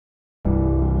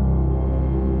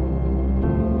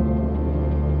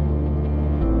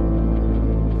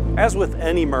As with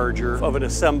any merger of an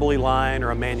assembly line or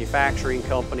a manufacturing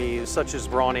company, such as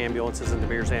Braun Ambulances and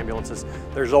Demers Ambulances,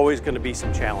 there's always going to be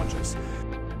some challenges.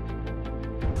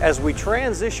 As we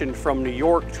transitioned from New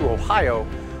York to Ohio,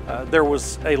 there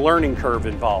was a learning curve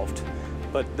involved.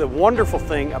 But the wonderful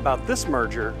thing about this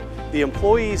merger, the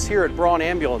employees here at Braun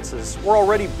Ambulances were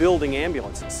already building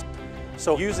ambulances.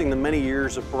 So using the many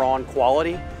years of Braun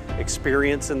quality,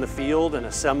 experience in the field and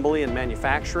assembly and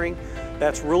manufacturing,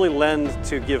 that's really lent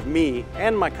to give me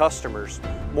and my customers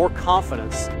more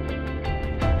confidence.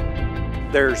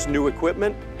 There's new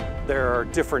equipment, there are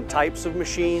different types of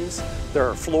machines, there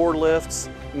are floor lifts,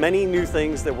 many new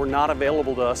things that were not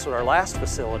available to us at our last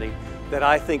facility that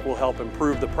I think will help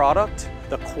improve the product,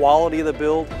 the quality of the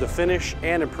build, the finish,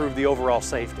 and improve the overall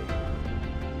safety.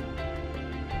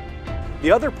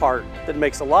 The other part that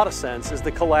makes a lot of sense is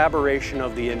the collaboration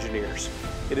of the engineers.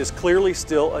 It is clearly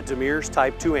still a Demers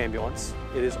Type 2 ambulance.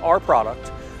 It is our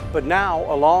product, but now,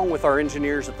 along with our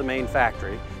engineers at the main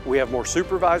factory, we have more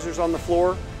supervisors on the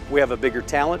floor, we have a bigger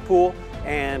talent pool,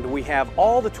 and we have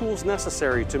all the tools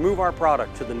necessary to move our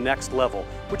product to the next level,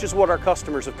 which is what our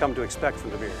customers have come to expect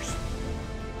from Demers.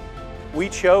 We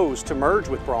chose to merge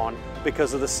with Braun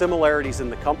because of the similarities in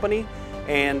the company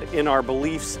and in our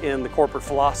beliefs in the corporate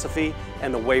philosophy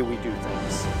and the way we do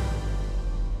things.